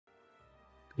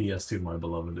PS2, My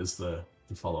Beloved is the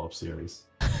follow-up series.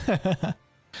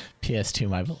 PS2,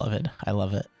 My Beloved. I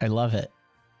love it. I love it.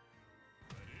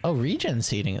 Oh, region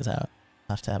seating is out.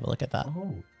 I'll have to have a look at that.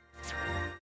 Oh.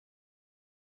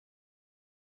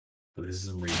 But this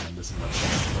isn't regen. This is much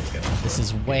better. Let's get This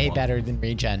is way better than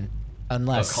regen.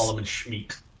 Unless Colm and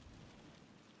Schmeek.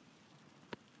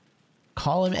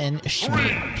 Colm and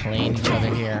Schmeek playing each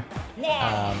other here.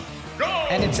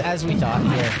 And it's as we thought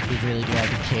here. We really do have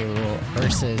the K.Rool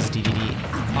versus DeDeDe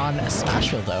on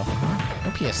Smashville though.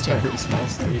 No PS2. Very small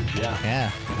stage, yeah.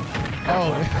 Yeah.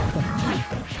 Oh,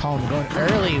 Colm going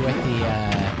early with the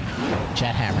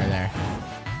jet hammer there.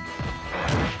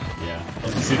 Yeah.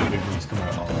 You can see the big moves come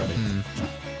out already.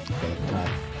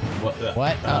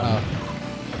 What? Uh-oh.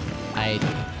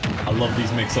 I love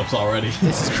these mix-ups already.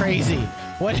 This is crazy.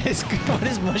 What is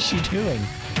Mushy doing?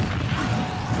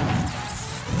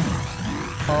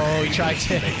 Oh, he tried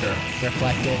to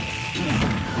reflect it.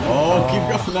 Oh, keep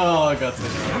going. No, I got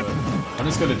this. I'm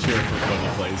just gonna cheer for when he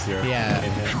plays here. Yeah.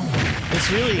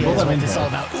 This really is what it's all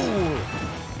about. Ooh.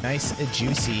 Nice,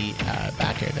 juicy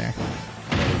back air there.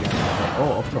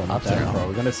 Oh, up throw, not down throw.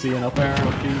 We're gonna see an up air,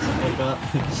 up B, something like that.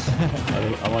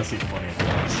 I want to see funny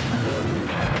things.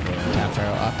 Down throw,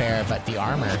 up air, but the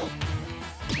armor.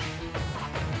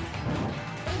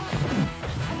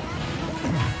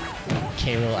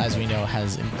 K.Rool, as we know,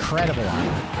 has incredible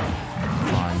armor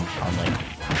on like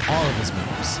all of his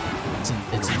moves.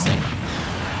 It's insane.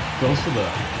 Goes for the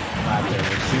back there,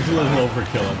 which seems a little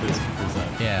overkill at this percent.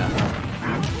 Yeah.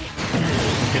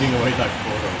 Getting away that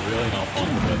quarter, really not fun,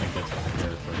 but I think that's back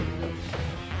there for him.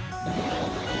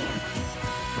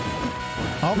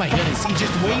 Oh my goodness, he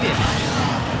just waited.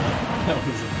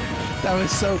 That was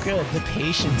so good. The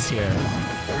patience here.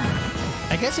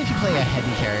 I guess if you play a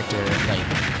heavy character like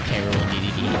K.Rool and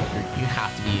DeDeDe, you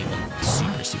have to be like,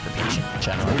 super patient in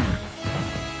general.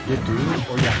 You do,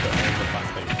 or you have to hold the fast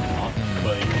pace not,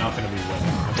 but you're not going to be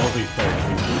winning. Both these players.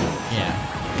 Yeah.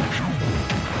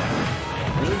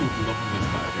 Really loving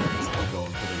these back areas, still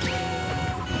going for the goal.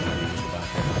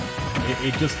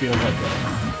 It just feels like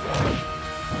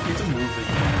it's a move that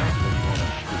you want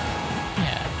to do.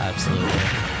 Yeah, absolutely.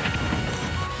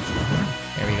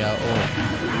 Here we go. Oh.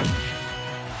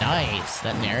 Nice!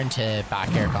 That Nair into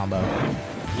back air combo.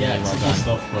 Yeah, really it's well good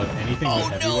stuff, but anything with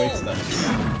heavyweights that's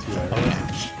 2 areas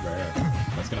is rare.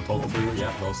 That's gonna poke through,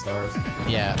 yeah, those stars.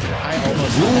 Yeah, I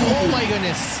almost... Oh my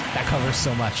goodness! That covers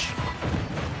so much.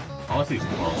 Honestly, it's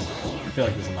close. I feel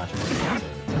like there's a match.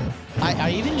 I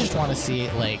even just want to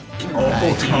see, like...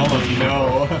 Colm,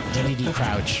 no! DeDeDe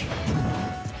crouch.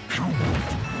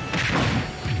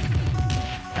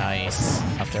 Nice.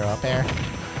 Up throw, up air.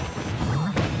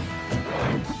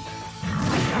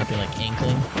 Might be like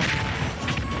Inkling.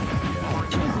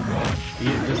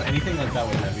 Yeah. Just anything like that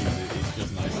with heavies, it's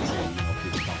just nice to see,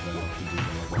 people confident enough to do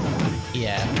the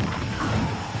Yeah.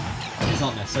 It's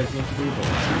not necessary for them to do, but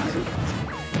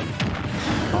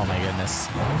oh my goodness.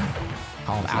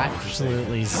 I'm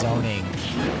absolutely zoning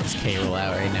this K.Rool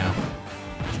out right now.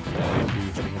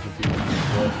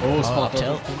 Oh, spot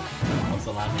tilt. What's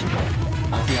the land?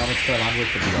 I'll be honest, the land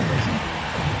with the others.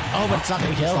 Oh, but it's not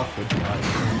gonna kill. It's not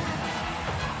good.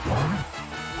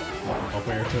 Up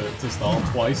air to stall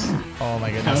twice. Oh my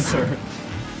goodness. Counter.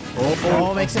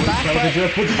 Oh, makes it back. But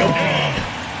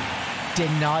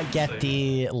did not get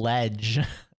the ledge.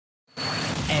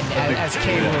 And as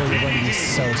K.Rool, you're going to be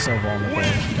so vulnerable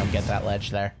if you don't get that ledge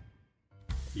there.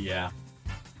 Yeah.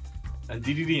 And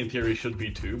DeDeDe in theory should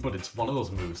be too, but it's one of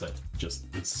those moves that just,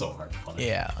 it's so hard to punish.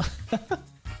 Yeah.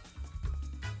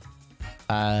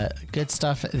 Good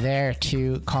stuff there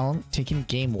to Colm, taking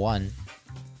game 1.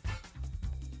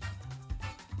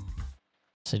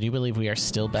 So I do believe we are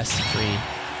still best of 3.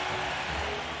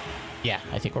 Yeah,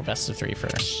 I think we're best of 3 for...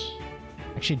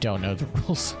 Actually don't know the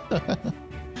rules of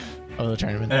the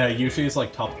tournament. Usually it's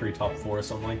like top 3, top 4,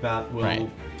 something like that. We'll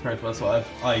try to best.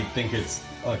 I think it's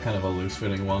a kind of a loose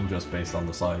fitting one just based on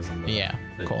the size and the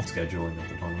scheduling of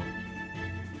the tournament.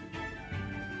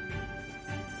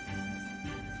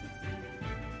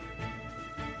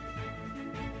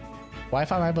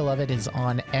 Wi-Fi My Beloved is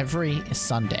on every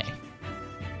Sunday.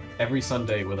 Every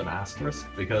Sunday with an asterisk,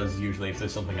 because usually if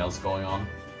there's something else going on,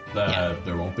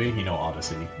 there won't be.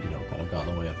 Odyssey, kind of got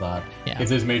in the way of that. Yeah. If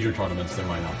there's major tournaments, there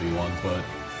might not be one, but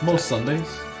most Sundays.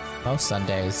 Most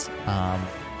Sundays.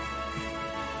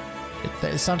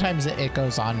 Sometimes it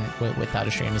goes on without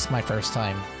a stream. This is my first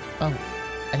time. Oh,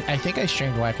 I think I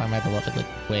streamed Wi-Fi My Beloved like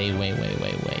way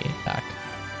back.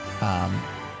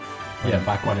 Yeah,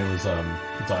 back when it was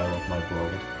dial-up my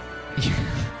world.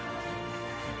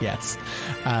 Yes.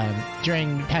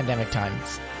 During pandemic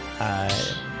times.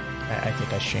 I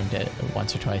think I streamed it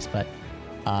once or twice, but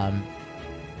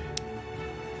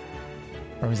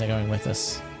where was I going with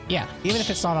this? Yeah, even if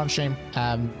it's not on stream,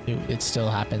 it still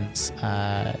happens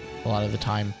a lot of the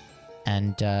time.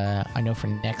 And I know for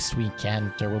next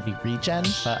weekend there will be regen,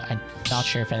 but I'm not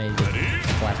sure if any of the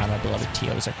Black Hammer Beloved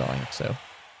TOs are going, so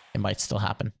it might still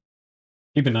happen.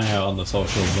 Keep an eye out on the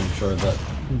socials. I'm sure that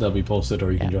they'll be posted,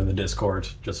 or you can join the Discord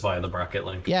just via the bracket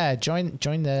link. Yeah, join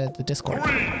the Discord.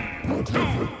 3, 2,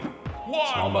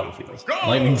 small battlefields.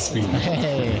 Lightning speed.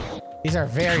 Hey, these are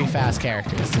very fast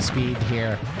characters. The speed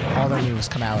here, all their moves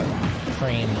come out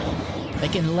frame,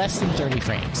 like in less than 30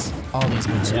 frames. All these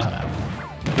moves will come out.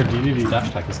 For DeDeDe, dash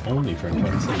attack is only frame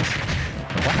 26.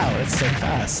 Wow, it's so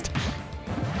fast.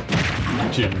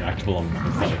 Actually, unreactable on the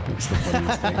fight. It's the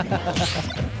funniest thing.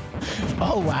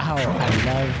 Oh wow,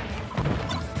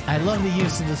 I love the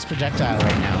use of this projectile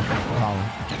right now.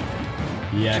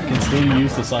 Yeah, can still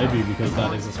use the side B because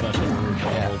that is a special move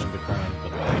while holding the crown,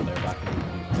 but they're back in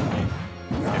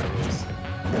the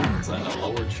It's a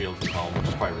lowered shield for Colm, which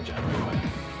is probably rejected.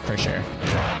 For sure.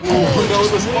 Oh no,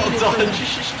 the spot dodge!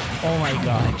 Oh my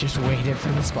god, just waited for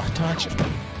the spot dodge.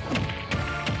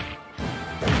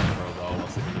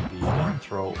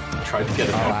 Throw. Tried to get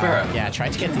it up air. Yeah,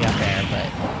 tried to get the up air,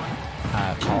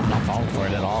 but Colm not falling for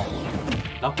it at all.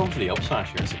 Not going for the up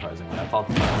smash here, surprisingly. I thought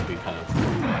that would be kind of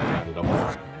rounded up.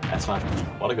 That smash,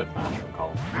 what a good match from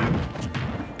Colm.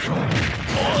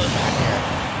 Oh, the back air.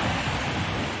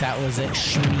 That was a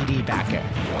schmeedy back air.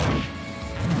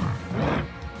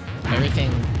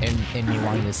 Everything in me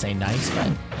wanted to say nice,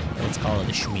 but let's call it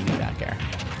a schmeedy back air.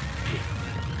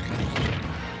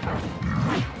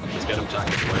 Let's get him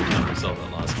jacket away from himself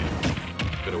in the last game.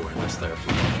 Good awareness there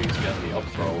from Mushy. He's getting the up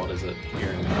throw. What is it?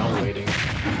 Here now waiting.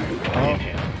 Oh,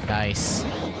 nice.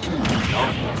 No,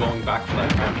 going back for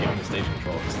that crown king on the stage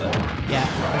control instead. Yeah,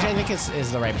 which I think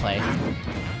is the right play.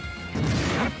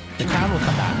 The crown will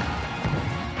come back.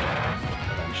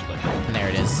 Eventually. And there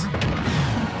it is.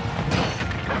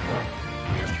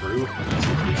 You're through.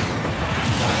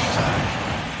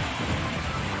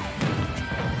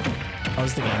 Oh,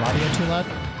 is the game audio too loud?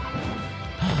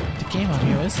 The game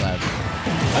audio is loud.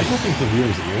 I don't think the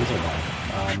viewers' ears are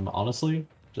loud. Honestly,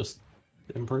 just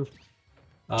improve.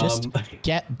 Just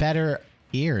get better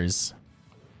ears.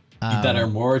 That are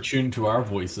more attuned to our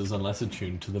voices and less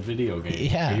attuned to the video game.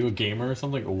 Yeah. Are you a gamer or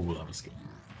something? Oh, that was good.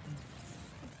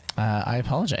 I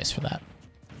apologize for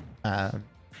that.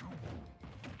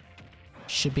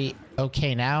 Should be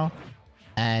okay now.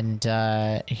 And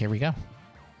here we go.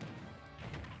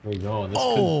 There you go. And this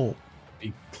could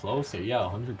be close here. Yeah,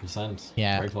 100%.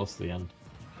 Yeah. Very close to the end.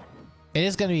 It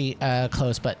is going to be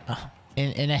close, but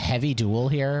in a heavy duel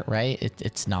here, right?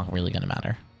 It's not really going to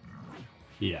matter.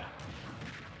 Yeah.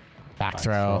 Back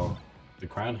throw. The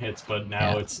crown hits, but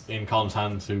now it's in Colm's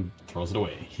hands, who throws it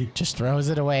away. Just throws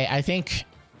it away. I think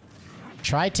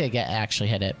tried to actually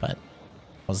hit it, but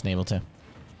wasn't able to.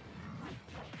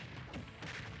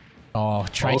 Oh,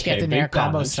 tried to get the Nair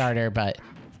combo starter, but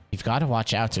you've got to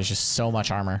watch out. There's just so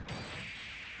much armor.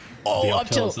 Oh, up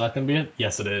till is that gonna be it?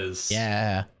 Yes, it is.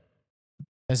 Yeah.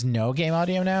 There's no game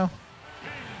audio now.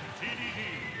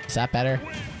 Is that better?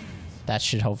 That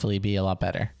should hopefully be a lot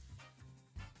better.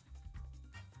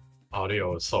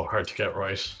 Audio is so hard to get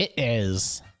right. It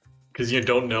is. Because you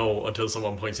don't know until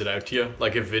someone points it out to you.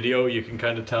 Like, if video, you can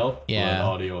kind of tell. Yeah. But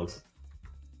audio is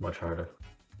much harder.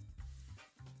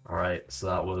 Alright, so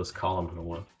that was Colm who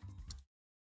won.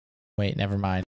 Wait, never mind.